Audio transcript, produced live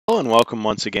and welcome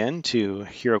once again to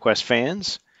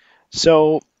HeroQuestFans.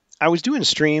 So I was doing a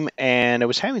stream and I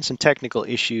was having some technical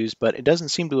issues, but it doesn't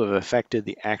seem to have affected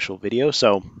the actual video.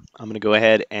 So I'm going to go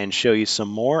ahead and show you some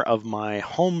more of my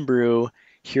homebrew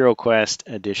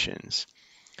HeroQuest editions.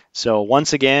 So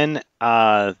once again,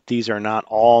 these are not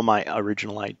all my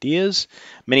original ideas.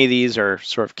 Many of these are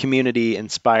sort of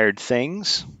community-inspired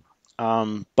things.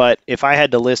 But if I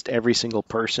had to list every single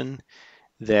person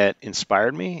that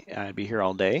inspired me, I'd be here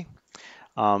all day.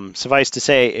 Suffice to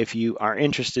say, if you are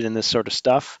interested in this sort of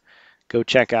stuff, go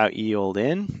check out Ye Olde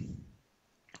Inn.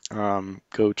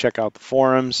 Go check out the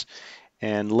forums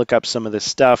and look up some of this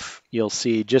stuff. You'll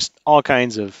see just all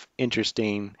kinds of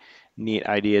interesting, neat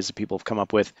ideas that people have come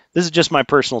up with. This is just my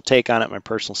personal take on it, my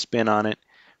personal spin on it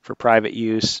for private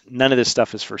use. None of this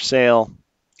stuff is for sale.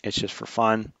 It's just for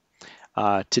fun.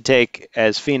 To take,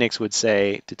 as Phoenix would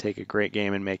say, to take a great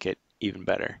game and make it even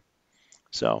better.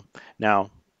 So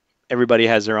now everybody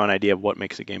has their own idea of what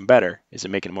makes a game better. Is it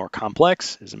making it more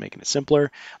complex? Is it making it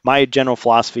simpler? My general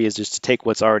philosophy is just to take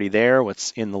what's already there,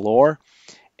 what's in the lore,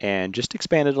 and just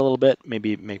expand it a little bit,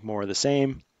 maybe make more of the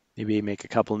same, maybe make a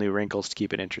couple new wrinkles to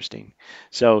keep it interesting.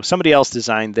 So somebody else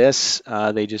designed this.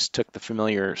 They just took the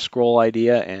familiar scroll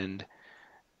idea and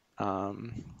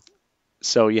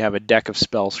so you have a deck of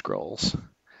spell scrolls.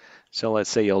 So let's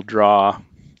say you'll draw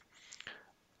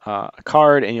a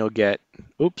card and you'll get,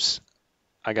 oops,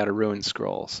 I got a ruined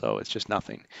scroll, so it's just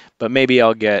nothing. But maybe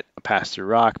I'll get a pass through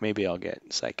rock, maybe I'll get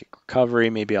psychic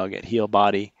recovery, maybe I'll get heal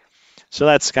body. So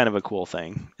that's kind of a cool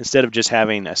thing. Instead of just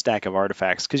having a stack of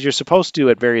artifacts, because you're supposed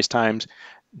to at various times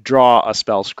draw a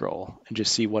spell scroll and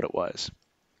just see what it was.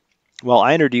 Well,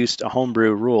 I introduced a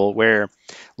homebrew rule where,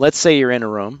 let's say you're in a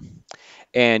room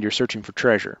and you're searching for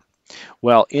treasure.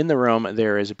 Well, in the room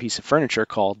there is a piece of furniture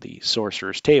called the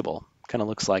sorcerer's table. Kind of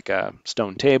looks like a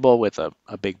stone table with a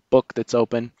big book that's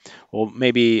open. Well,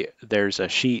 maybe there's a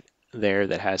sheet there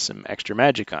that has some extra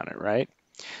magic on it, right?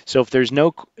 So if there's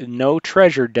no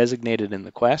treasure designated in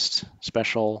the quest,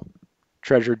 special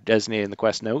treasure designated in the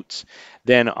quest notes,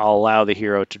 then I'll allow the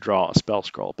hero to draw a spell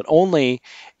scroll, but only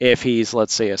if he's,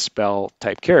 let's say, a spell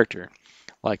type character,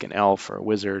 like an elf or a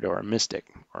wizard or a mystic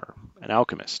or an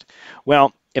alchemist.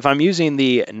 Well, if I'm using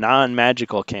the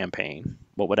non-magical campaign,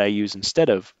 what would I use instead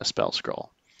of a spell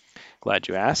scroll? Glad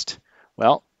you asked.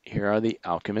 Well, here are the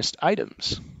Alchemist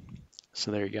Items. So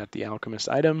there you got the Alchemist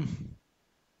item.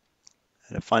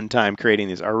 I had a fun time creating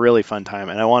these, a really fun time,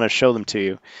 and I want to show them to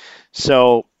you.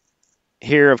 So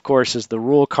here, of course, is the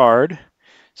rule card.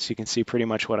 So you can see pretty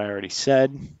much what I already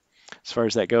said as far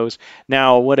as that goes.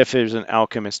 Now, what if there's an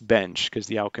alchemist bench? Because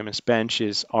the alchemist bench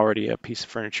is already a piece of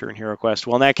furniture in HeroQuest.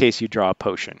 Well, in that case, you draw a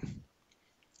potion.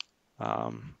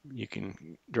 You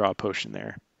can draw a potion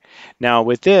there. Now,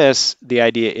 with this, the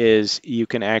idea is you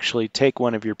can actually take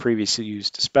one of your previously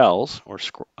used spells or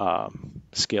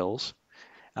skills,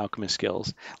 alchemist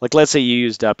skills. Like, let's say you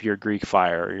used up your Greek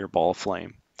fire or your ball of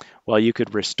flame. Well, you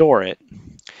could restore it.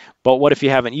 But what if you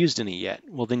haven't used any yet?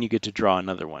 Well, then you get to draw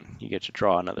another one. You get to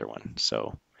draw another one.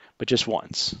 So, but just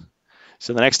once.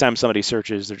 So the next time somebody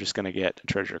searches, they're just going to get a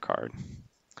treasure card.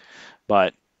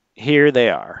 But here they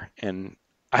are. And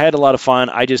I had a lot of fun.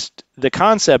 The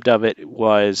concept of it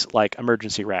was like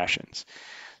emergency rations.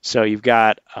 So you've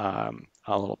got a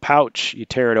little pouch, you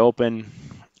tear it open,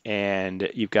 and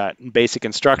you've got basic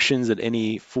instructions that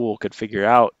any fool could figure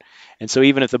out. And so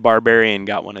even if the barbarian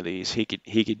got one of these, he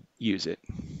could use it.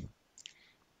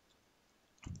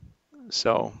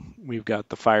 So we've got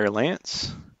the fire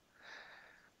lance.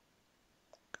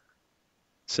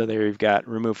 So there you've got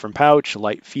remove from pouch,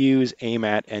 light fuse, aim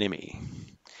at enemy.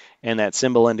 And that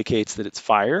symbol indicates that it's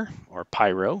fire or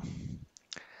pyro.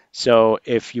 So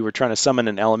if you were trying to summon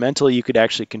an elemental, you could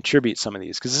actually contribute some of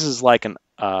these because this is like an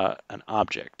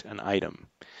object, an item.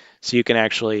 So you can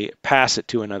actually pass it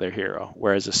to another hero,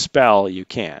 whereas a spell you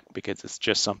can't because it's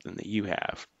just something that you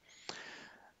have.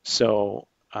 So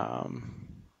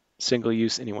single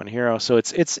use any one hero. So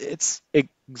it's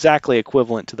exactly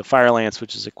equivalent to the Fire Lance,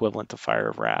 which is equivalent to Fire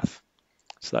of Wrath.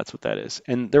 So that's what that is.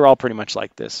 And they're all pretty much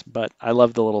like this, but I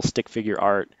love the little stick figure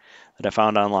art that I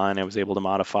found online. I was able to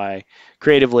modify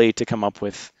creatively to come up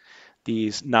with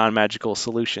these non-magical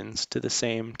solutions to the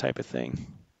same type of thing.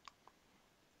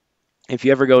 If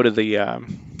you ever go to the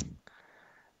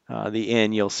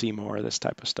inn, you'll see more of this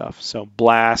type of stuff. So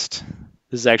Blast,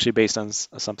 this is actually based on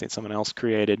something someone else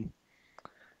created,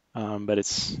 but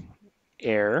it's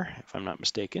air, if I'm not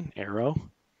mistaken, arrow.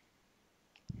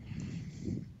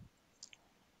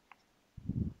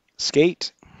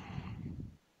 Skate.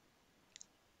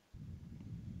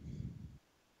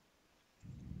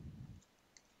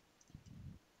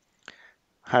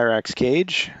 Hyrax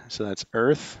Cage, so that's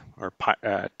Earth, or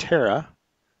Terra,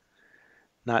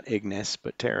 not Ignis,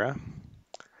 but Terra.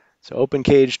 So open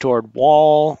cage toward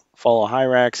wall, follow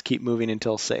Hyrax, keep moving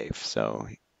until safe. So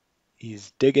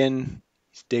he's digging,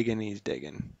 he's digging, he's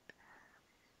digging.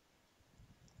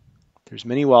 There's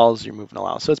many walls you're moving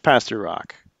along. So it's pass through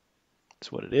rock.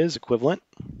 That's what it is, equivalent.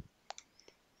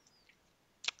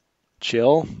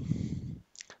 Chill.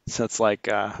 So it's like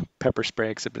pepper spray,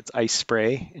 except it's ice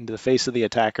spray into the face of the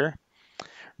attacker.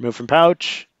 Remove from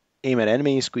pouch, aim at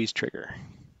enemy, squeeze trigger.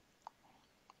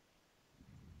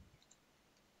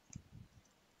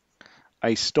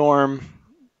 Ice storm,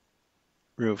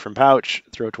 remove from pouch,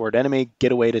 throw toward enemy,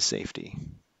 get away to safety.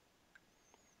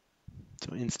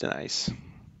 So instant ice.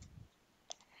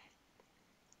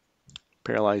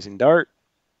 Paralyzing dart,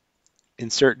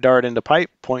 insert dart into pipe,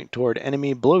 point toward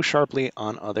enemy, blow sharply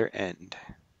on other end.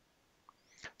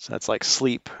 So that's like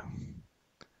sleep.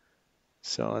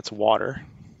 So that's water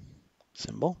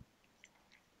symbol.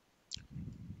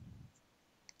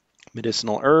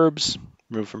 Medicinal herbs,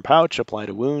 remove from pouch, apply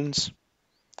to wounds.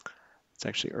 It's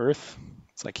actually earth.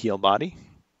 It's like heal body.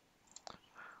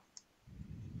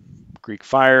 Greek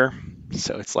fire,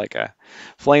 so it's like a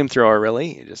flamethrower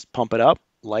really. You just pump it up,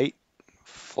 light,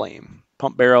 flame.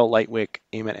 Pump barrel, light wick,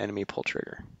 aim at enemy, pull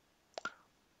trigger.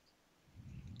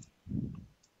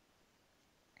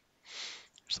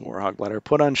 There's the Warhog letter.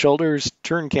 Put on shoulders,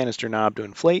 turn canister knob to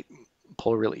inflate,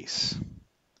 pull release.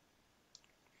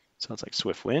 Sounds like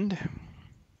swift wind.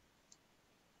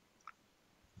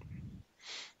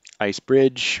 Ice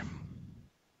bridge.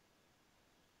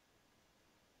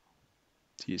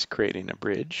 So he's creating a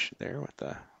bridge there with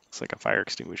the, looks like a fire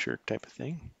extinguisher type of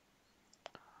thing.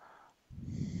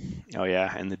 Oh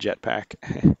yeah, and the jetpack.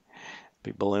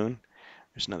 Big balloon.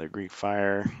 There's another Greek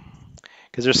fire.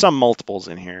 Because there's some multiples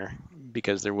in here.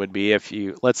 Because there would be if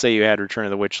you, let's say you had Return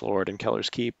of the Witch Lord and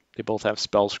Keller's Keep. They both have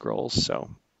spell scrolls, so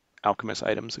Alchemist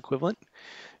Items equivalent.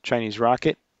 Chinese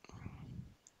rocket.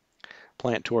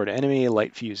 Plant toward enemy,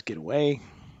 light fuse, get away.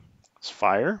 It's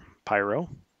fire, pyro.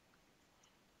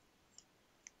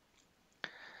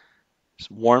 There's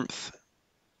warmth.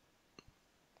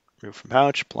 Remove from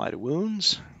pouch, apply to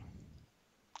wounds.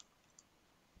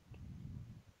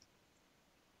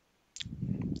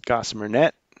 Gossamer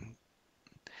net.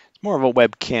 It's more of a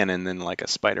web cannon than like a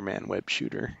Spider-Man web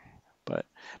shooter, but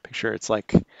picture it's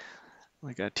like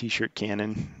a t-shirt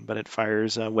cannon, but it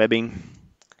fires webbing.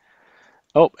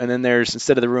 Oh, and then there's,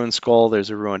 instead of the ruined skull, there's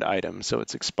a ruined item, so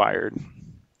it's expired.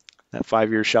 That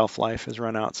 5-year shelf life has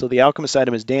run out. So the alchemist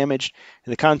item is damaged,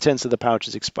 and the contents of the pouch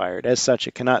is expired. As such,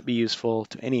 it cannot be useful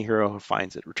to any hero who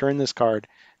finds it. Return this card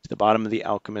to the bottom of the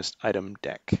alchemist item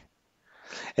deck.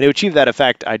 And to achieve that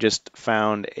effect, I just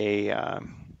found a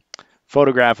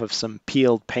photograph of some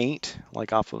peeled paint,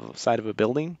 like off of the side of a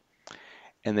building,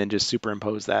 and then just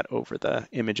superimpose that over the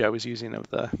image I was using of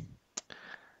the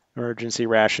emergency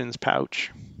rations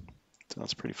pouch. So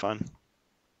that's pretty fun.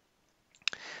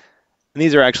 And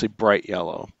these are actually bright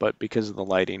yellow, but because of the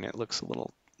lighting, it looks a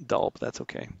little dull, but that's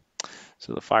okay.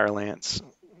 So the fire lance,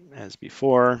 as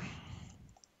before.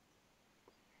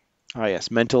 Oh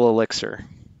yes, mental elixir.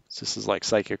 So this is like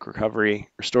psychic recovery.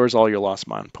 Restores all your lost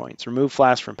mon points. Remove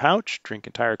flask from pouch, drink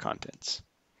entire contents.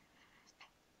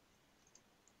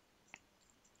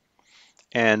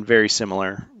 And very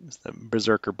similar is the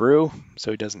Berserker Brew.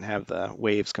 So he doesn't have the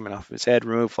waves coming off of his head.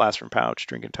 Remove flask from pouch,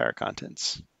 drink entire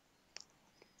contents.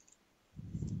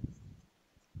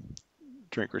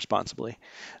 Drink responsibly.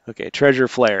 Okay, Treasure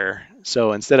Flare.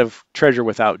 So instead of Treasure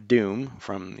Without Doom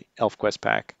from the ElfQuest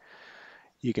pack,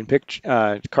 you can pick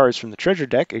cards from the treasure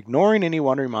deck, ignoring any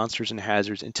wandering monsters and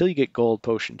hazards until you get gold,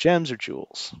 potion, gems, or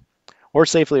jewels. Or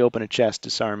safely open a chest,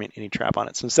 disarming any trap on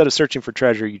it. So instead of searching for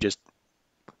treasure, you just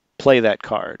play that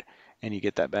card, and you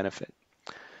get that benefit.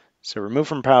 So remove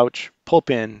from pouch, pull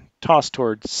pin, toss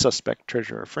towards suspect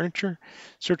treasure or furniture,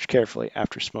 search carefully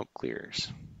after smoke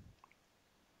clears.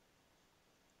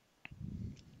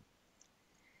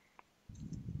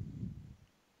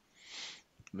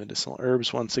 Medicinal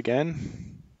herbs once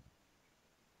again.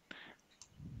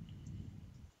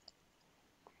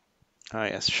 Ah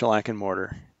yes, shellac and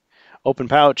mortar. Open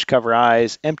pouch, cover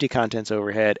eyes, empty contents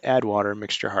overhead, add water,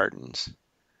 mixture hardens.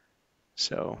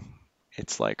 So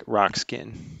it's like rock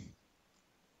skin.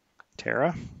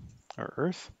 Terra, or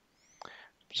earth.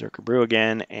 Berserker Brew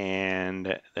again,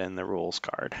 and then the rules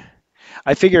card.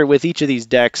 I figure with each of these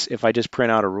decks, if I just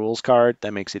print out a rules card,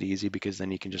 that makes it easy because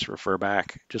then you can just refer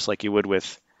back, just like you would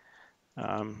with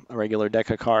a regular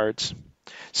deck of cards.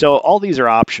 So all these are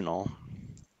optional,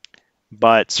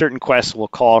 but certain quests will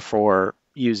call for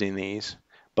using these.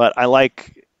 But I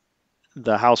like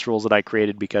the house rules that I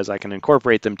created because I can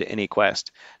incorporate them to any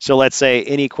quest. So let's say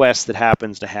any quest that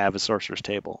happens to have a sorcerer's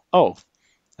table. Oh,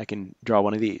 I can draw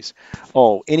one of these.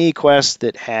 Oh, any quest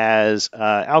that has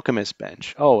alchemist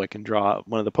bench. Oh, I can draw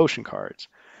one of the potion cards.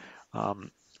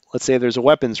 Um, let's say there's a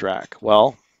weapons rack.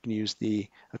 Well, you can use the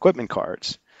equipment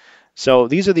cards. So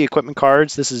these are the equipment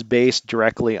cards. This is based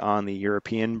directly on the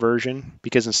European version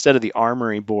because instead of the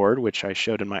armory board, which I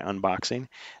showed in my unboxing,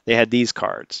 they had these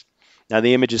cards. Now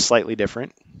the image is slightly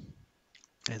different.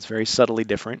 It's very subtly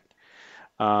different.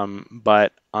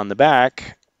 But on the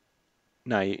back,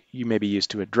 now you may be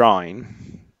used to a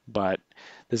drawing, but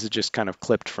this is just kind of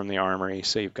clipped from the armory.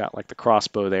 So you've got like the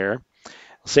crossbow there.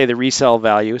 I'll say the resale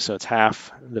value, so it's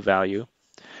half the value.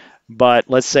 But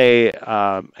let's say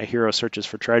a hero searches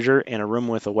for treasure in a room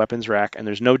with a weapons rack, and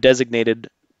there's no designated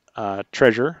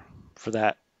treasure for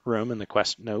that room in the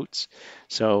quest notes.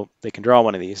 So they can draw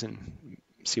one of these and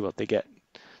see what they get.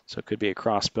 So it could be a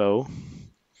crossbow.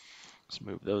 Let's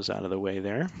move those out of the way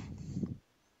there.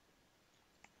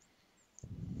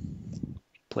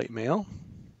 Plate mail.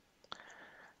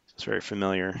 It's very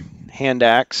familiar. Hand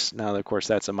axe. Now, of course,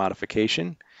 that's a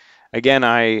modification. Again,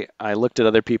 I looked at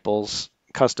other people's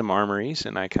custom armories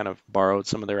and I kind of borrowed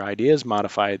some of their ideas,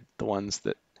 modified the ones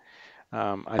that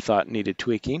I thought needed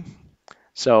tweaking.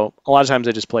 So a lot of times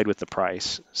I just played with the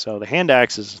price. So the hand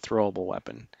axe is a throwable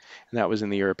weapon, and that was in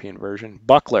the European version.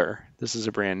 Buckler, this is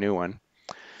a brand new one.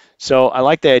 So I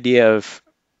like the idea of,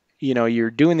 you know,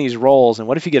 you're doing these rolls, and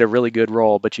what if you get a really good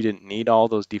roll, but you didn't need all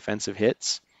those defensive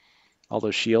hits, all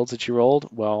those shields that you rolled?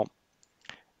 Well,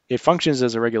 it functions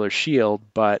as a regular shield,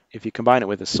 but if you combine it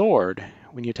with a sword,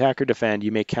 when you attack or defend,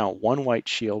 you may count one white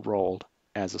shield rolled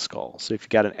as a skull. So if you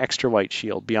got an extra white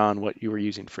shield beyond what you were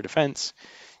using for defense,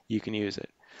 you can use it.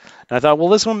 And I thought, well,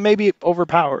 this one may be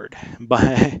overpowered,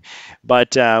 but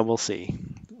we'll see.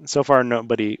 So far,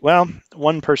 nobody, well,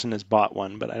 one person has bought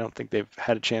one, but I don't think they've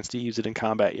had a chance to use it in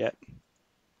combat yet.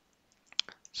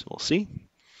 So we'll see.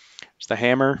 It's the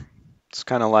hammer. It's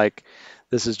kind of like,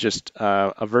 this is just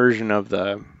a version of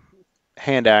the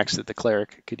hand axe that the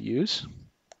cleric could use.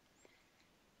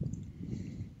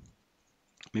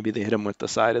 Maybe they hit him with the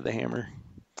side of the hammer.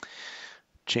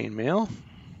 Chainmail.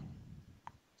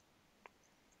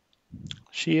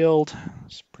 Shield.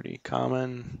 It's pretty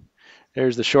common.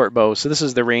 There's the short bow. So this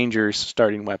is the ranger's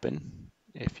starting weapon,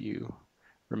 if you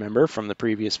remember from the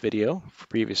previous video,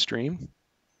 previous stream.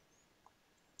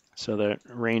 So the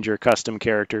ranger custom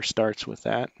character starts with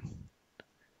that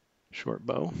short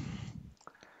bow.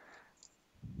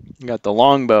 You got the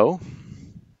long bow.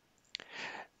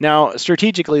 Now,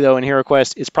 strategically though, in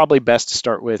HeroQuest, it's probably best to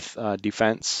start with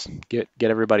defense. Get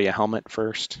everybody a helmet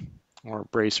first, or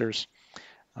bracers,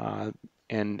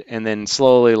 and then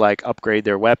slowly like upgrade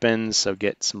their weapons. So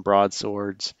get some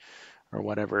broadswords or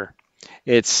whatever.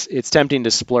 It's tempting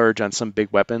to splurge on some big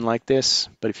weapon like this,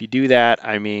 but if you do that,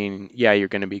 I mean, yeah, you're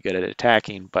going to be good at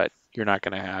attacking, but you're not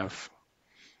going to have,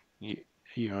 you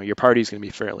know, your party's going to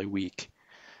be fairly weak.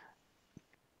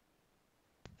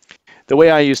 The way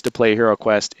I used to play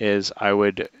HeroQuest is I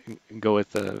would go with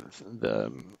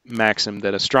the maxim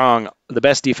that the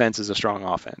best defense is a strong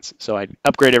offense. So I'd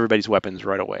upgrade everybody's weapons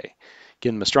right away,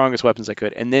 give them the strongest weapons I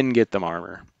could, and then get them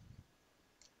armor.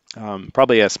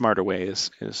 Probably a smarter way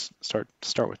is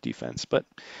start with defense, but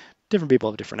different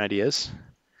people have different ideas.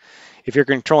 If you're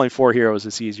controlling 4 heroes,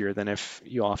 it's easier than if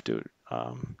you all have to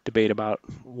debate about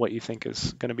what you think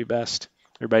is going to be best.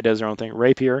 Everybody does their own thing.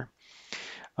 Rapier.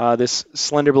 This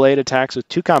slender blade attacks with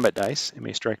 2 combat dice. It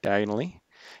may strike diagonally.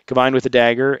 Combined with a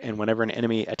dagger, and whenever an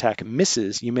enemy attack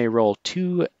misses, you may roll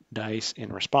 2 dice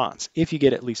in response. If you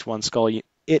get at least 1 skull,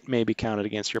 it may be counted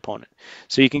against your opponent.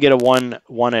 So you can get a one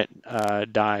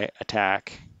die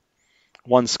attack,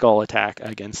 1 skull attack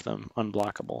against them,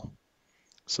 unblockable.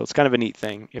 So it's kind of a neat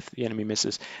thing if the enemy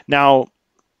misses. Now,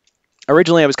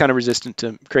 originally I was kind of resistant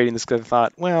to creating this because I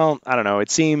thought, well, I don't know,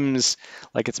 it seems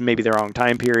like it's maybe the wrong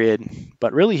time period.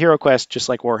 But really, HeroQuest, just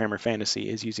like Warhammer Fantasy,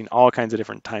 is using all kinds of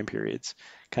different time periods,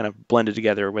 kind of blended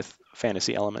together with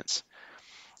fantasy elements.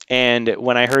 And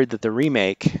when I heard that the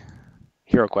remake,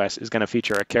 HeroQuest, is going to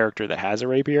feature a character that has a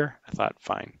rapier, I thought,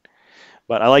 fine.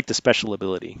 But I like the special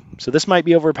ability. So this might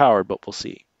be overpowered, but we'll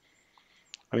see.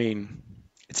 I mean,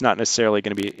 it's not necessarily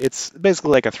going to be, it's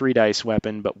basically like a 3 dice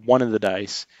weapon, but one of the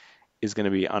dice is going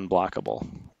to be unblockable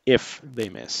if they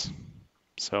miss.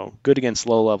 So good against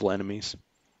low-level enemies.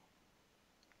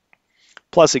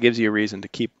 Plus, it gives you a reason to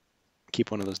keep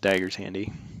one of those daggers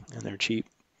handy, and they're cheap.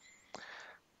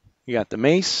 You got the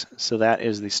mace, so that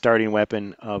is the starting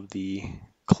weapon of the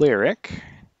cleric,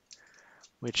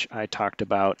 which I talked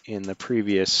about in the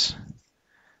previous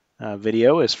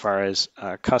video as far as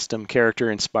a custom character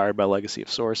inspired by Legacy of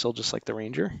Sorcel, just like the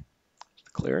Ranger,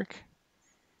 the Cleric,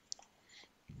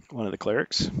 one of the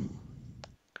clerics.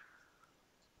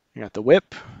 You got the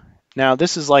Whip. Now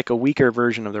this is like a weaker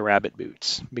version of the Rabbit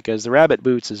Boots, because the Rabbit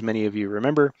Boots, as many of you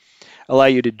remember, allow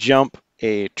you to jump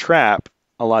a trap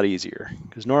a lot easier.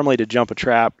 Because normally to jump a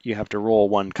trap, you have to roll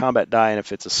one combat die, and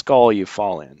if it's a skull, you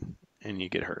fall in and you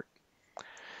get hurt.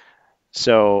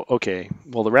 So, okay,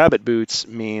 well, the Rabbit Boots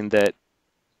mean that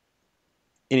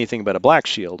anything but a black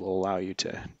shield will allow you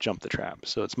to jump the trap.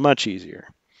 So it's much easier.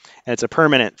 And it's a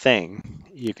permanent thing.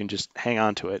 You can just hang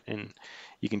on to it and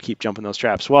you can keep jumping those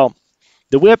traps. Well,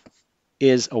 the Whip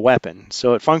is a weapon,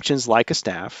 so it functions like a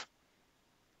staff.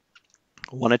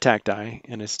 One attack die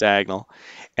and it's diagonal.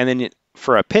 And then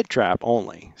for a pit trap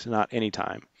only, so not any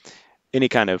time, any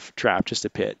kind of trap, just a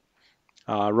pit.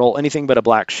 Roll anything but a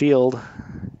black shield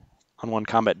on one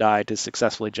combat die to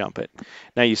successfully jump it.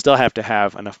 Now you still have to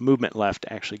have enough movement left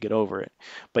to actually get over it,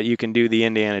 but you can do the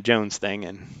Indiana Jones thing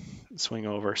and swing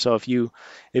over. So if you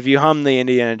hum the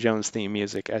Indiana Jones theme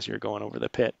music as you're going over the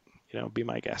pit, be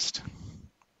my guest.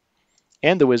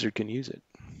 And the wizard can use it,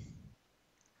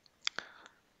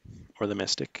 or the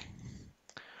mystic.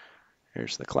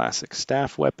 Here's the classic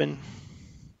staff weapon.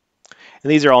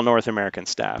 And these are all North American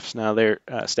staffs. Now they're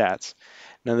stats.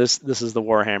 Now this is the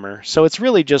Warhammer. So it's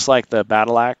really just like the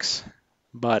battle axe,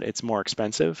 but it's more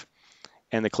expensive,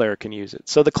 and the cleric can use it.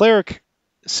 So the cleric,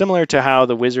 similar to how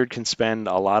the wizard can spend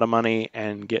a lot of money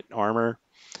and get armor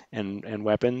and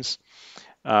weapons,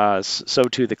 so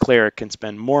too the cleric can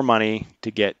spend more money to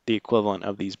get the equivalent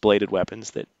of these bladed weapons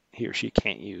that he or she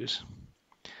can't use.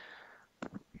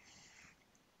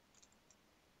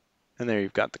 And there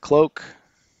you've got the cloak.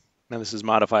 Now this is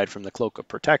modified from the Cloak of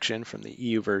Protection from the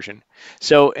EU version.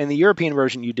 So in the European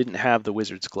version, you didn't have the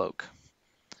Wizard's Cloak.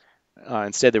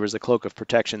 Instead, there was the Cloak of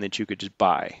Protection that you could just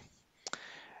buy.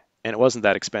 And it wasn't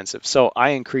that expensive. So I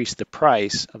increased the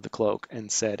price of the cloak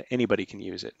and said anybody can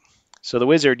use it. So the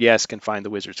wizard, yes, can find the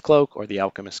wizard's cloak, or the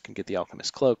alchemist can get the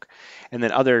alchemist's cloak. And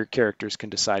then other characters can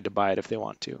decide to buy it if they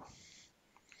want to.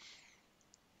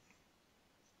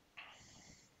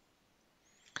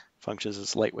 Functions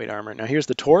as lightweight armor. Now here's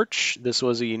the torch. This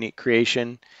was a unique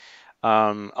creation.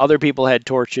 Other people had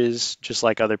torches, just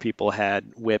like other people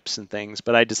had whips and things,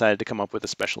 but I decided to come up with a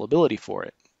special ability for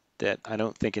it that I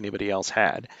don't think anybody else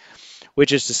had,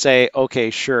 which is to say, okay,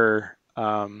 sure,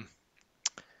 it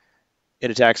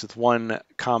attacks with one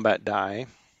combat die.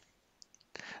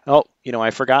 Oh,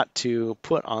 I forgot to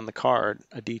put on the card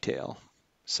a detail.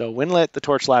 So when let the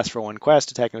torch last for one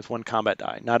quest, attacking with one combat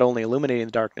die, not only illuminating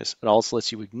the darkness, it also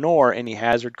lets you ignore any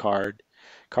hazard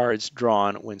cards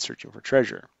drawn when searching for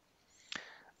treasure.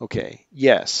 Okay,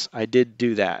 yes, I did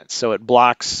do that. So it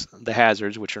blocks the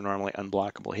hazards, which are normally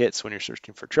unblockable hits when you're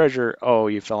searching for treasure. Oh,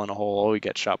 you fell in a hole. Oh, you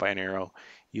get shot by an arrow.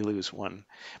 You lose one.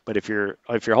 But if you're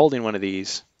holding one of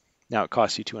these, now it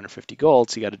costs you 250 gold,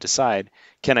 so you got to decide,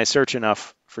 can I search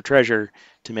enough for treasure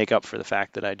to make up for the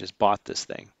fact that I just bought this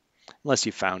thing? Unless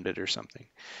you found it or something.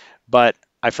 But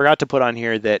I forgot to put on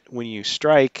here that when you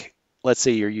strike, let's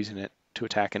say you're using it to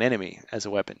attack an enemy as a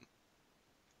weapon.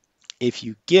 If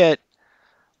you get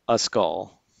a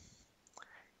skull,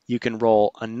 you can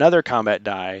roll another combat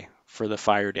die for the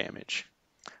fire damage.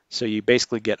 So you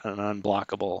basically get an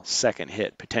unblockable second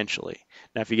hit, potentially.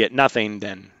 Now, if you get nothing,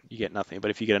 then you get nothing.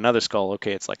 But if you get another skull,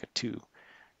 okay, it's like a two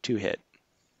hit.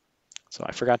 So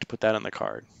I forgot to put that on the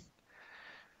card.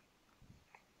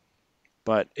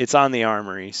 But it's on the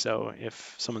armory, so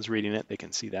if someone's reading it, they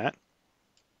can see that.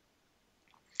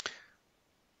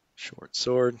 Short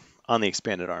sword. On the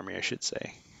expanded armory, I should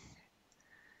say.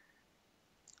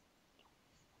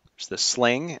 There's the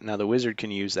sling. Now the wizard can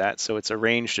use that, so it's a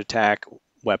ranged attack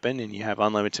weapon, and you have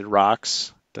unlimited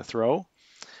rocks to throw,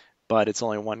 but it's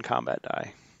only one combat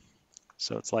die.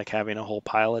 So it's like having a whole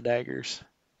pile of daggers,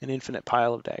 an infinite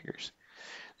pile of daggers.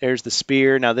 There's the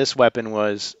spear. Now this weapon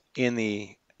was in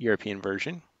the European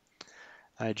version.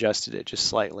 I adjusted it just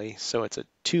slightly, so it's a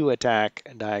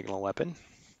 2-attack diagonal weapon.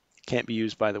 Can't be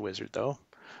used by the wizard though,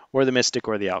 or the mystic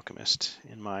or the alchemist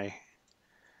in my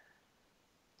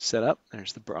setup.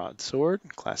 There's the broadsword,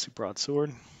 classic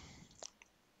broadsword.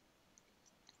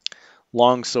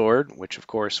 Longsword, which of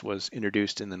course was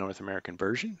introduced in the North American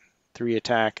version,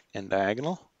 3-attack and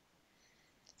diagonal.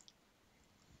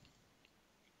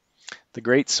 The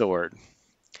great sword.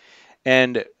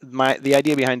 And the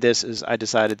idea behind this is I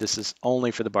decided this is only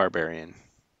for the barbarian.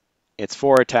 It's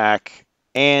 4-attack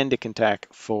and it can attack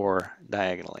 4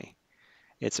 diagonally.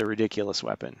 It's a ridiculous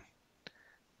weapon,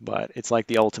 but it's like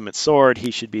the ultimate sword. He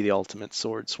should be the ultimate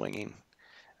sword swinging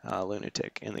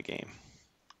lunatic in the game.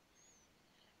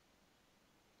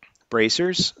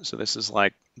 bracers. So this is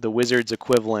like the wizard's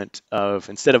equivalent of,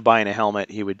 instead of buying a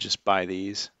helmet, he would just buy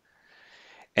these.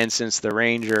 And since the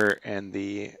ranger and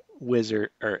the wizard,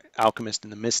 or alchemist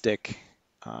and the mystic,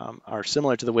 are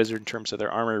similar to the wizard in terms of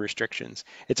their armor restrictions,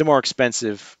 it's a more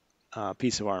expensive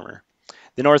piece of armor.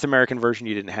 The North American version,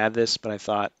 you didn't have this, but I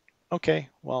thought, okay,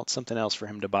 well, it's something else for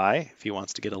him to buy if he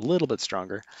wants to get a little bit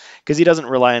stronger, because he doesn't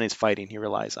rely on his fighting, he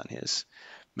relies on his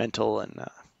mental and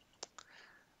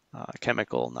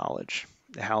chemical knowledge.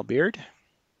 The halberd,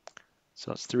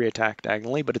 so it's 3 attack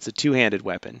diagonally, but it's a two-handed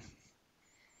weapon.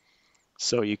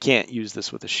 So you can't use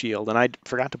this with a shield, and I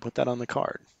forgot to put that on the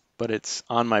card, but it's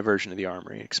on my version of the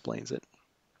armory. It explains it.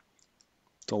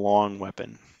 It's a long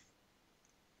weapon.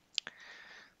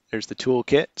 There's the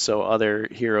toolkit, so other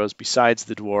heroes besides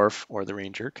the dwarf or the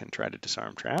ranger can try to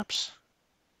disarm traps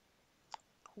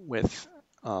with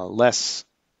less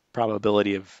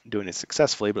probability of doing it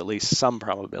successfully, but at least some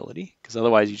probability, because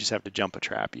otherwise you just have to jump a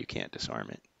trap. You can't disarm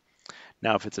it.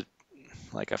 Now, if it's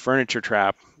like a furniture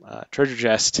trap, treasure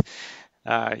chest,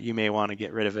 you may want to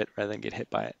get rid of it rather than get hit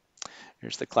by it.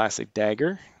 Here's the classic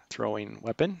dagger, throwing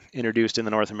weapon, introduced in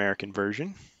the North American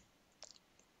version.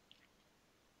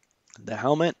 The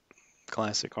helmet,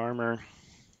 classic armor.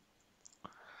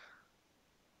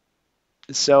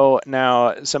 So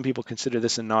now some people consider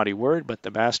this a naughty word, but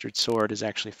the bastard sword is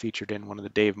actually featured in one of the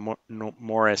Dave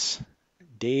Morris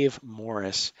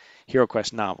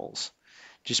HeroQuest novels.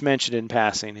 Just mentioned in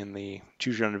passing in the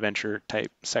Choose Your Own Adventure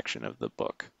type section of the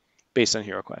book, based on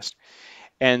HeroQuest.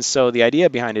 And so the idea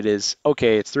behind it is,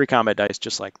 okay, it's 3 combat dice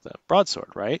just like the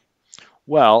broadsword, right?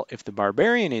 Well, if the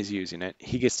barbarian is using it,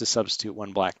 he gets to substitute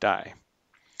 1 black die.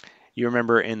 You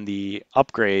remember in the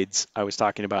upgrades, I was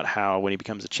talking about how when he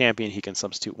becomes a champion, he can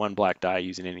substitute 1 black die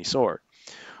using any sword.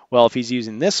 Well, if he's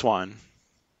using this one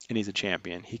and he's a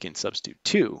champion, he can substitute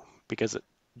 2 because it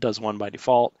does 1 by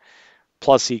default.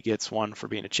 Plus he gets 1 for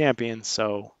being a champion.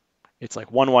 So it's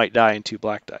like 1 white die and 2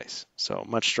 black dice. So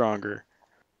much stronger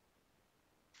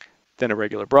than a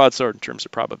regular broadsword in terms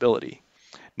of probability.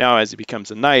 Now, as he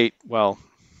becomes a knight, well,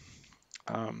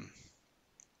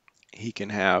 he can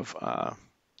have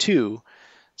 2,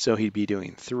 so he'd be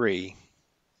doing 3.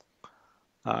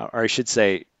 Or I should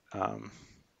say,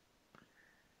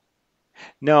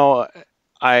 no,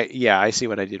 I see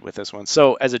what I did with this one.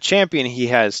 So as a champion, he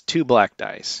has 2 black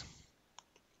dice.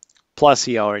 Plus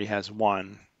he already has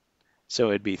 1, so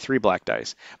it'd be 3 black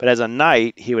dice. But as a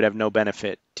knight, he would have no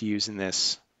benefit to using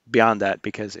this beyond that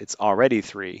because it's already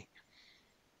 3.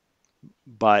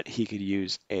 But he could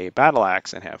use a battle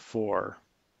axe and have 4.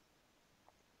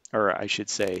 Or I should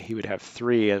say he would have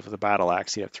 3 with a battle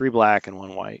axe. He'd have 3 black and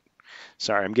 1 white.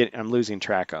 Sorry, I'm losing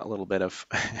track a little bit of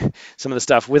some of the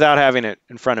stuff without having it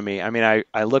in front of me. I mean,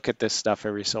 I look at this stuff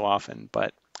every so often,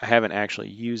 but I haven't actually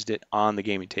used it on the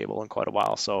gaming table in quite a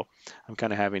while, so I'm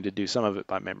kind of having to do some of it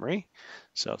by memory.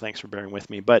 So thanks for bearing with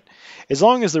me. But as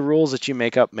long as the rules that you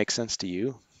make up make sense to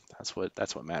you, that's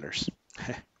what matters.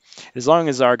 As long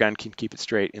as Zargon can keep it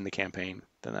straight in the campaign,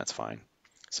 then that's fine.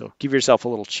 So give yourself a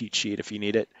little cheat sheet if you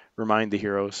need it. Remind the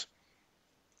hero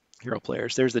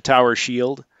players. There's the tower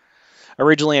shield.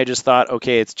 Originally, I just thought,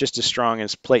 okay, it's just as strong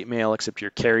as plate mail, except you're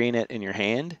carrying it in your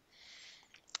hand.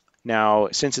 Now,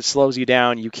 since it slows you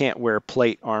down, you can't wear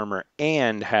plate armor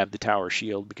and have the tower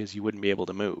shield because you wouldn't be able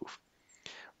to move.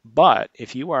 But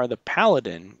if you are the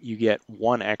paladin, you get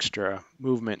 1 extra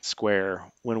movement square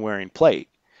when wearing plate.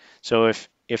 So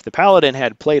if the paladin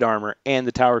had plate armor and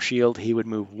the tower shield, he would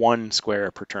move 1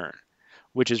 square per turn,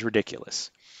 which is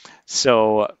ridiculous.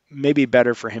 So maybe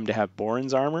better for him to have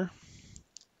Borin's armor.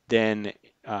 Then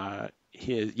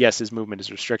his movement is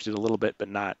restricted a little bit, but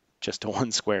not just to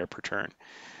 1 square per turn.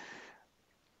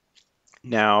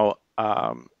 Now,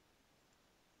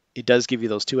 it does give you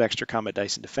those 2 extra combat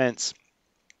dice in defense,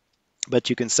 but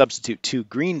you can substitute 2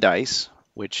 green dice,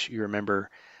 which you remember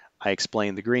I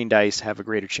explained the green dice have a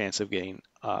greater chance of getting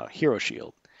hero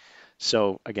shield,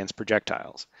 so against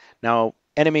projectiles. Now,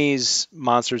 enemies,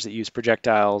 monsters that use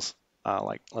projectiles,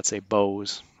 like let's say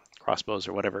bows, crossbows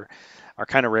or whatever, are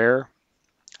kind of rare,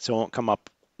 so it won't come up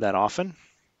that often.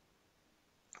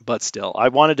 But still, I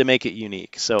wanted to make it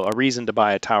unique, so a reason to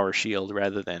buy a tower shield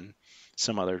rather than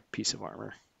some other piece of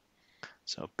armor.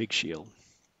 So big shield.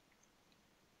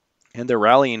 And the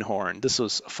rallying horn, this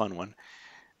was a fun one.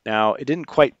 Now, it didn't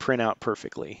quite print out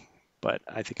perfectly, but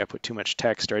I think I put too much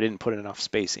text or I didn't put enough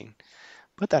spacing.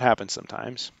 But that happens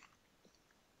sometimes.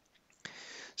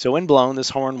 So when blown, this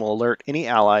horn will alert any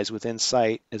allies within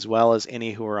sight as well as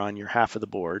any who are on your half of the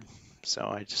board. So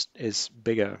I just as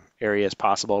big a area as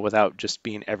possible without just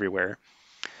being everywhere.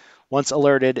 Once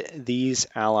alerted, these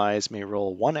allies may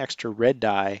roll 1 extra red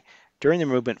die during the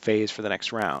movement phase for the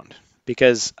next round.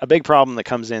 Because a big problem that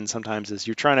comes in sometimes is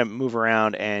you're trying to move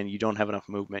around and you don't have enough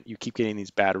movement. You keep getting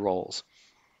these bad rolls.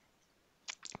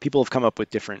 People have come up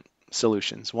with different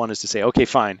solutions. One is to say, okay,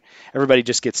 fine, everybody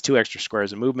just gets 2 extra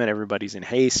squares of movement, everybody's in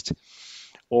haste.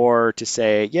 Or to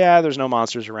say, yeah, there's no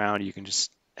monsters around, you can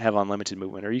just have unlimited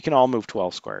movement, or you can all move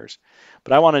 12 squares.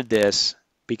 But I wanted this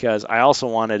because I also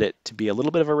wanted it to be a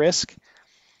little bit of a risk,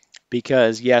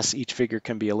 because yes, each figure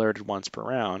can be alerted once per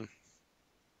round,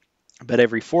 but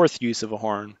every 4th use of a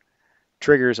horn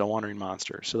triggers a wandering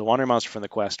monster. So the wandering monster from the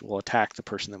quest will attack the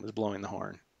person that was blowing the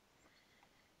horn.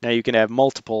 Now you can have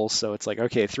multiples, so it's like,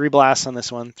 okay, 3 blasts on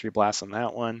this one, 3 blasts on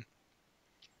that one,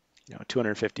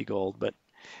 250 gold. But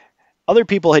other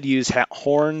people had used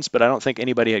horns, but I don't think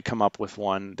anybody had come up with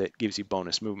one that gives you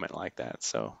bonus movement like that.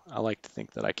 So I like to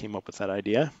think that I came up with that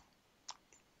idea.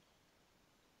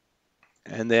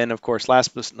 And then, of course,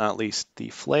 last but not least, the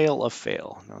Flail of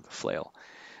Fail. No, the Flail.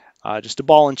 Just a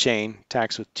ball and chain,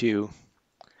 attacks with 2.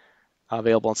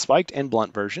 Available in spiked and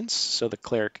blunt versions, so the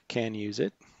cleric can use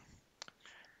it.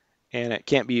 And it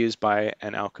can't be used by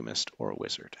an alchemist or a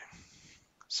wizard.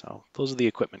 So those are the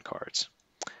equipment cards.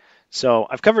 So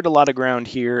I've covered a lot of ground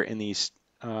here in these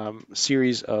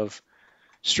series of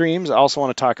streams. I also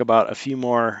want to talk about a few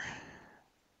more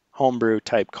homebrew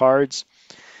type cards.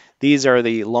 These are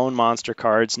the lone monster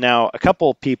cards. Now, a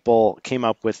couple people came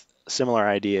up with similar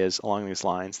ideas along these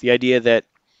lines. The idea that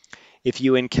if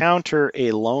you encounter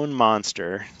a lone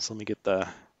monster, so let me get the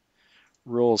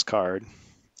rules card.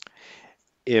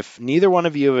 If neither one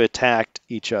of you have attacked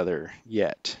each other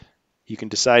yet, you can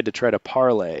decide to try to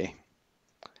parlay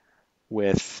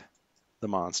with the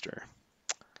monster.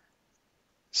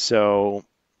 So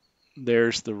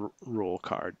there's the rule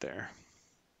card there.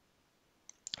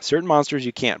 Certain monsters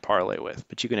you can't parlay with,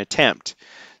 but you can attempt.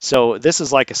 So this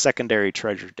is like a secondary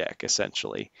treasure deck,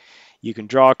 essentially. You can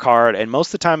draw a card, and most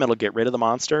of the time it'll get rid of the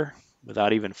monster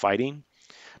without even fighting,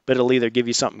 but it'll either give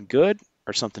you something good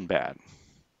or something bad.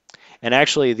 And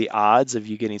actually, the odds of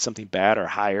you getting something bad are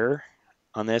higher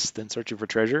on this than searching for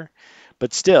treasure.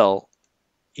 But still,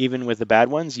 even with the bad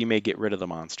ones, you may get rid of the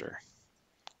monster.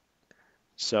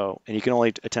 So, and you can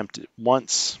only attempt it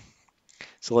once.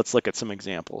 So let's look at some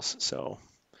examples. So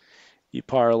you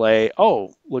parlay,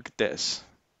 oh, look at this.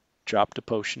 Dropped a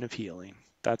potion of healing.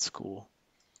 That's cool.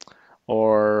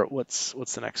 Or what's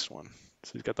the next one?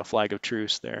 So he's got the flag of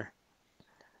truce there.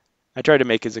 I tried to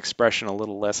make his expression a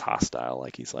little less hostile,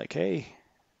 like he's like, hey,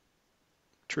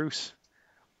 truce.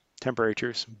 Temporary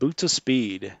truce. Boots of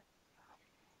Speed.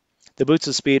 The Boots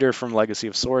of Speed are from Legacy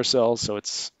of Sorcel, so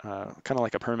it's kind of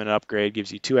like a permanent upgrade.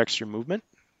 Gives you 2 extra movement,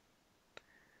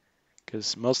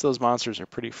 because most of those monsters are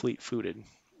pretty fleet-footed.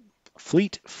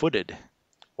 Fleet-footed.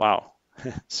 Wow.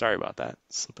 Sorry about that.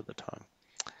 Slip of the tongue.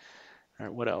 All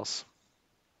right, what else?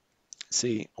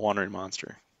 See, a wandering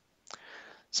monster.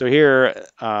 So here,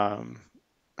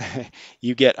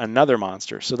 you get another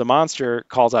monster. So the monster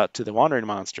calls out to the wandering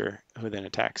monster, who then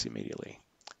attacks immediately.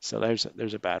 So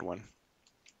there's a bad one.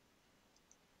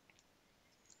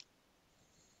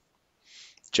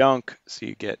 Junk, so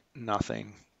you get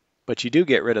nothing, but you do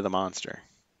get rid of the monster.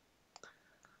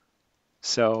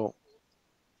 So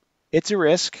it's a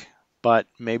risk, but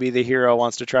maybe the hero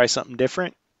wants to try something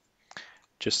different.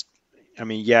 I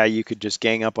mean, yeah, you could just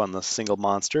gang up on the single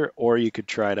monster, or you could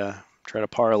try to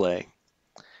parlay,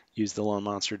 use the lone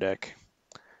monster deck.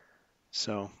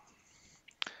 So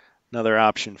another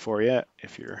option for you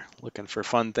if you're looking for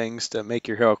fun things to make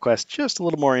your Hero Quest just a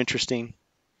little more interesting,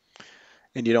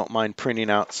 and you don't mind printing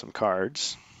out some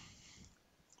cards.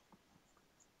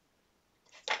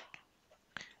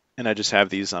 And I just have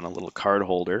these on a little card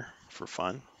holder for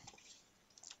fun,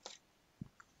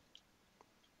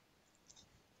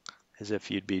 as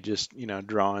if you'd be just,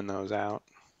 drawing those out.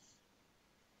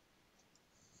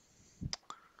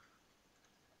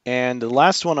 And the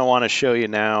last one I want to show you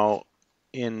now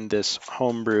in this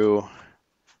homebrew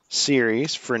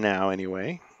series, for now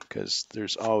anyway, because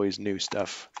there's always new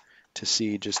stuff to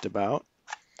see just about,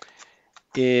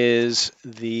 is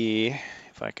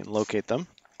if I can locate them,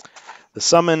 the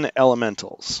Summon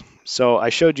Elementals. So I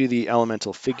showed you the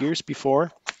elemental figures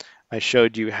before. I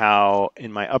showed you how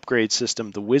in my upgrade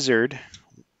system, the Wizard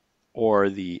or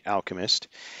the Alchemist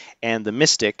and the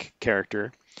Mystic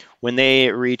character, when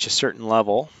they reach a certain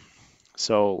level,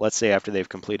 so let's say after they've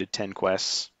completed 10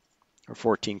 quests or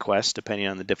 14 quests, depending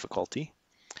on the difficulty,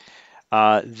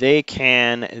 they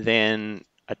can then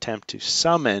attempt to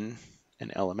summon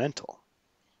an elemental.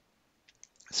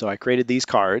 So I created these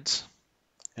cards,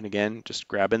 and again, just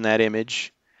grabbing that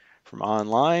image from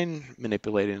online,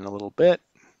 manipulating it a little bit.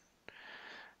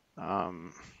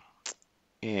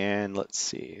 And let's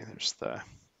see,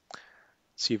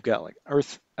 so you've got like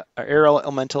earth, air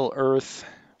elemental, earth,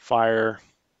 fire,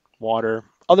 water.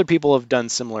 Other people have done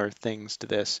similar things to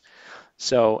this.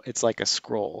 So it's like a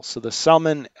scroll. So the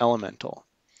summon elemental.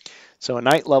 So a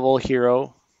night level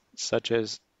hero, such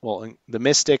as, well, the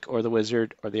mystic or the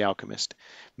wizard or the alchemist,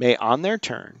 may on their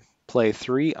turn play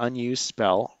 3 unused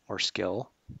spell or skill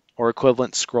or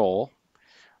equivalent scroll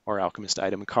or alchemist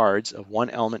item cards of one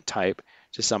element type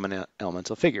to summon an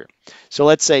elemental figure. So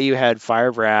let's say you had Fire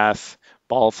of Wrath,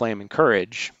 Ball of Flame, and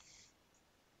Courage,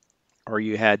 or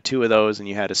you had 2 of those and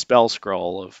you had a spell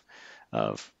scroll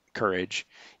of Courage.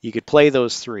 You could play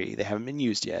those 3. They haven't been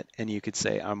used yet, and you could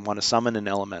say, I want to summon an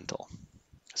elemental.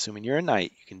 Assuming you're a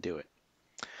knight, you can do it.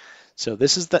 So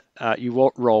this is the, you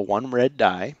will roll 1 red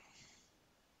die,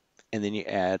 and then you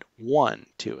add 1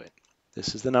 to it.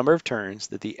 This is the number of turns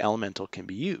that the elemental can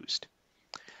be used.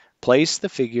 Place the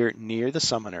figure near the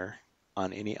summoner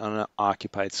on any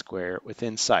unoccupied square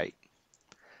within sight.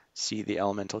 See the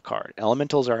elemental card.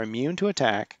 Elementals are immune to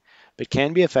attack, but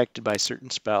can be affected by certain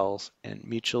spells and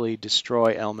mutually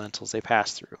destroy elementals they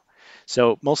pass through.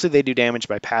 So mostly they do damage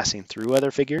by passing through other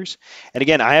figures. And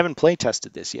again, I haven't play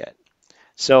tested this yet.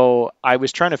 So I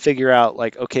was trying to figure out,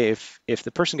 like, okay, if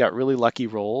the person got really lucky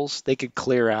rolls, they could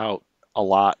clear out a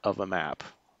lot of a map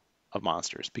of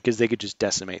monsters because they could just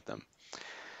decimate them.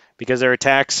 Because their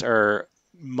attacks are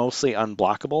mostly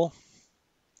unblockable,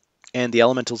 and the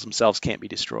elementals themselves can't be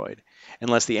destroyed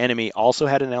unless the enemy also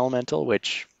had an elemental,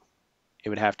 which it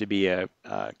would have to be a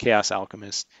chaos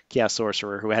alchemist, chaos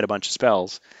sorcerer who had a bunch of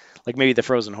spells. Like maybe the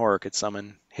Frozen Horror could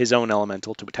summon his own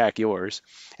elemental to attack yours,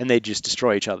 and they'd just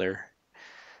destroy each other,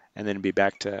 and then be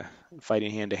back to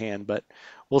fighting hand to hand. But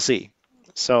we'll see.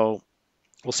 So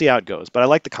we'll see how it goes. But I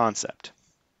like the concept.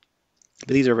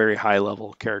 But these are very high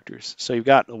level characters. So you've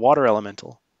got the water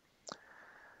elemental.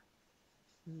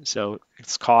 So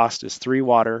its cost is 3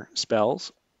 water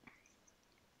spells.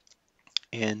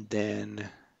 And then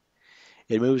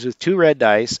it moves with 2 red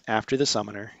dice after the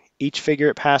summoner. Each figure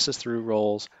it passes through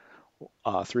rolls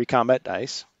 3 combat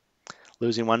dice,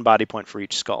 losing 1 body point for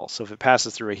each skull. So if it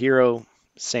passes through a hero,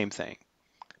 same thing.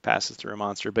 It passes through a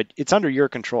monster, but it's under your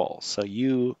control, so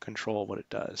you control what it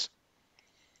does.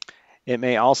 It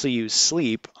may also use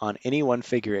sleep on any one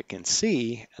figure it can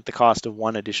see at the cost of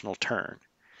 1 additional turn.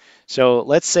 So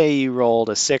let's say you rolled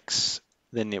a 6,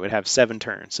 then it would have 7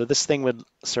 turns. So this thing would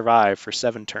survive for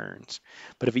 7 turns.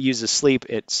 But if it uses sleep,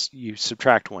 you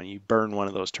subtract 1. You burn 1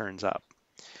 of those turns up.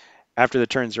 After the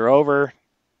turns are over,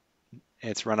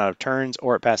 it's run out of turns,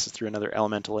 or it passes through another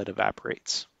elemental, it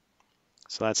evaporates.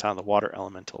 So that's how the water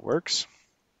elemental works.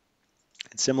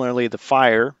 And similarly, the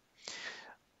fire,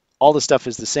 all the stuff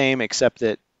is the same except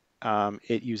that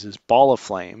it uses Ball of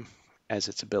Flame as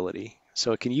its ability.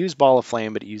 So it can use Ball of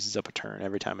Flame, but it uses up a turn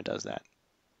every time it does that.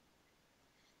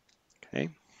 Okay.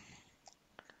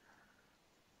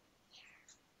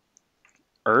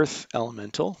 Earth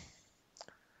elemental.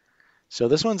 So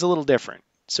this one's a little different.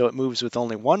 So it moves with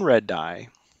only 1 red die,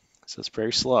 so it's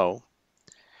very slow.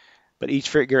 But each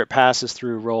figure it passes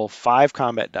through roll 5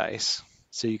 combat dice.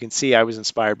 So you can see I was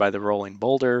inspired by the rolling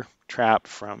boulder trap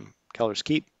from Keller's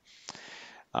Keep.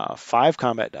 5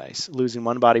 combat dice, losing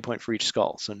 1 body point for each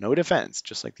skull. So no defense,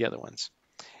 just like the other ones.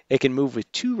 It can move with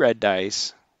 2 red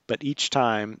dice, but each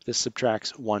time this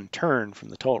subtracts 1 turn from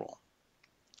the total.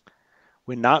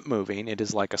 When not moving, it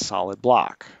is like a solid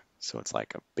block. So it's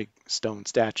like a big stone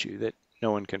statue that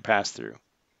no one can pass through.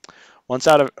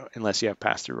 Unless you have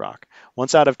pass through rock.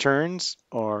 Once out of turns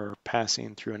or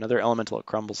passing through another elemental, it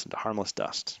crumbles into harmless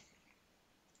dust.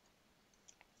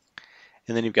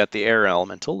 And then you've got the air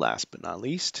elemental, last but not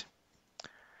least.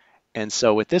 And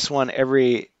so with this one,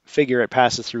 every figure it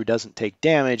passes through doesn't take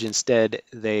damage. Instead,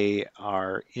 they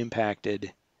are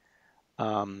impacted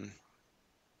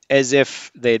as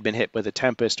if they had been hit with a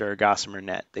tempest or a gossamer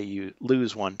net. They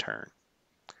lose 1 turn.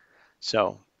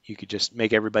 So you could just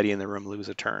make everybody in the room lose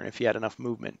a turn if you had enough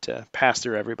movement to pass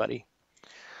through everybody.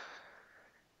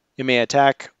 It may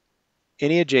attack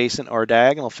any adjacent or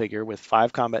diagonal figure with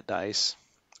 5 combat dice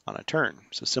on a turn.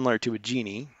 So similar to a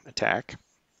genie attack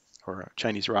or a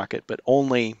Chinese rocket, but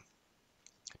only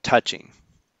touching,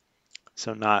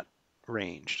 so not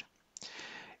ranged.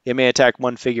 It may attack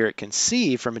one figure it can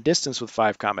see from a distance with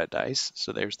 5 combat dice,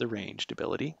 so there's the ranged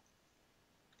ability.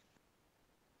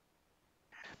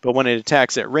 But when it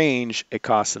attacks at range, it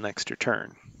costs an extra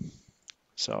turn.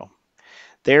 So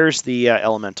there's the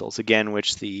elementals, again,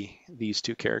 which these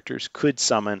 2 characters could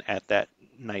summon at that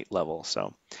night level.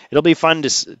 So it'll be fun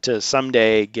to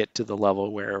someday get to the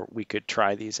level where we could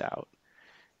try these out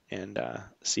and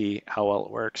see how well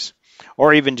it works.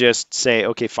 Or even just say,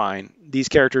 okay, fine, these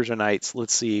characters are knights.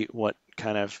 Let's see what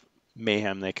kind of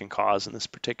mayhem they can cause in this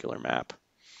particular map,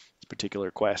 this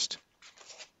particular quest.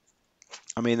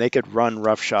 I mean, they could run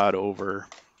roughshod over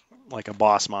like a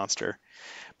boss monster.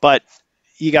 But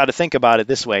you got to think about it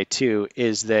this way too,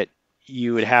 is that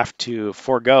you would have to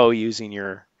forego using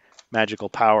your magical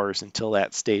powers until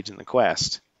that stage in the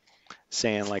quest,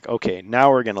 saying like, okay,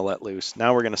 now we're going to let loose.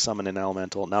 Now we're going to summon an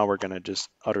elemental. Now we're going to just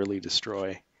utterly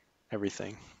destroy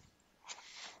everything.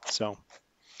 So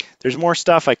there's more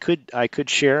stuff I could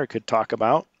share, I could talk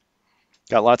about.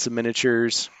 Got lots of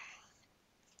miniatures,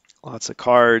 lots of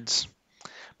cards,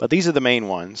 but these are the main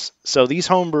ones. So these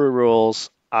homebrew rules,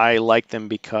 I like them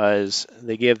because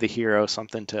they give the hero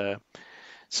something to,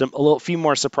 a few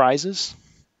more surprises,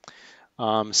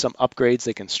 some upgrades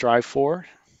they can strive for,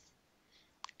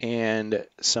 and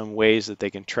some ways that they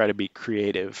can try to be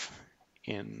creative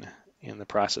in the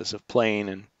process of playing,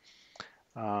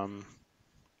 and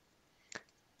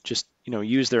just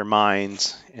use their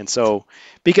minds. And so,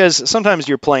 because sometimes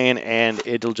you're playing and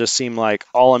it'll just seem like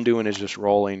all I'm doing is just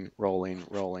rolling.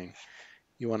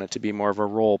 You want it to be more of a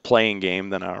role-playing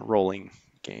game than a rolling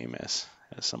game, as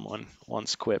someone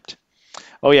once quipped.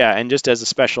 Oh yeah, and just as a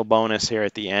special bonus here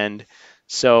at the end,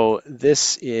 so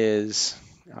this is,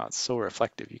 oh, it's so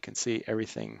reflective, you can see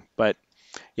everything. But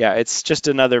yeah, it's just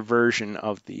another version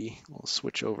of the, we'll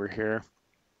switch over here.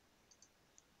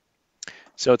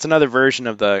 So it's another version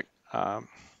of the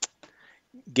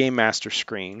Game Master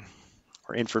screen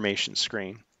or information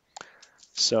screen.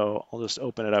 So I'll just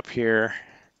open it up here.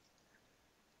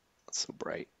 It's so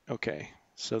bright. Okay,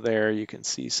 so there you can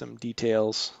see some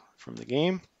details from the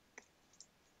game.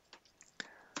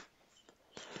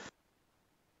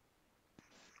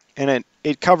 And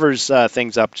it covers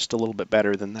things up just a little bit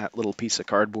better than that little piece of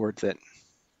cardboard that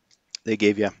they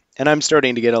gave you. And I'm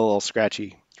starting to get a little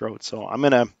scratchy throat, so I'm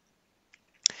going to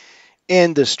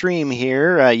end the stream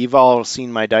here. You've all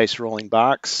seen my dice rolling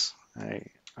box.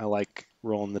 I like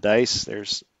rolling the dice.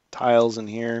 There's tiles in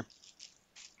here.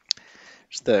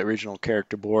 There's the original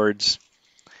character boards.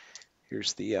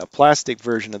 Here's the plastic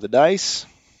version of the dice.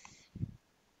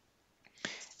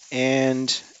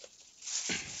 And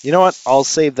you know what? I'll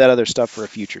save that other stuff for a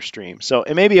future stream. So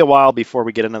it may be a while before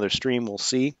we get another stream. We'll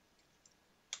see.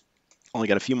 Only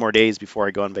got a few more days before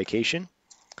I go on vacation.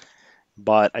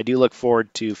 But I do look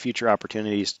forward to future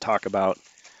opportunities to talk about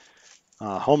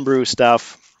homebrew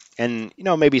stuff. And,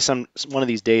 maybe one of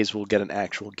these days we'll get an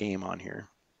actual game on here.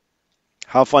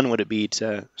 How fun would it be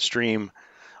to stream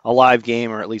a live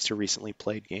game, or at least a recently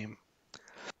played game?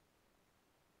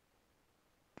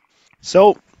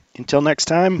 So until next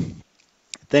time,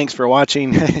 thanks for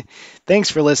watching. Thanks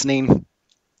for listening.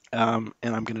 And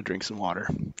I'm going to drink some water.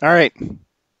 All right.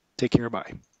 Take care.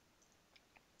 Bye.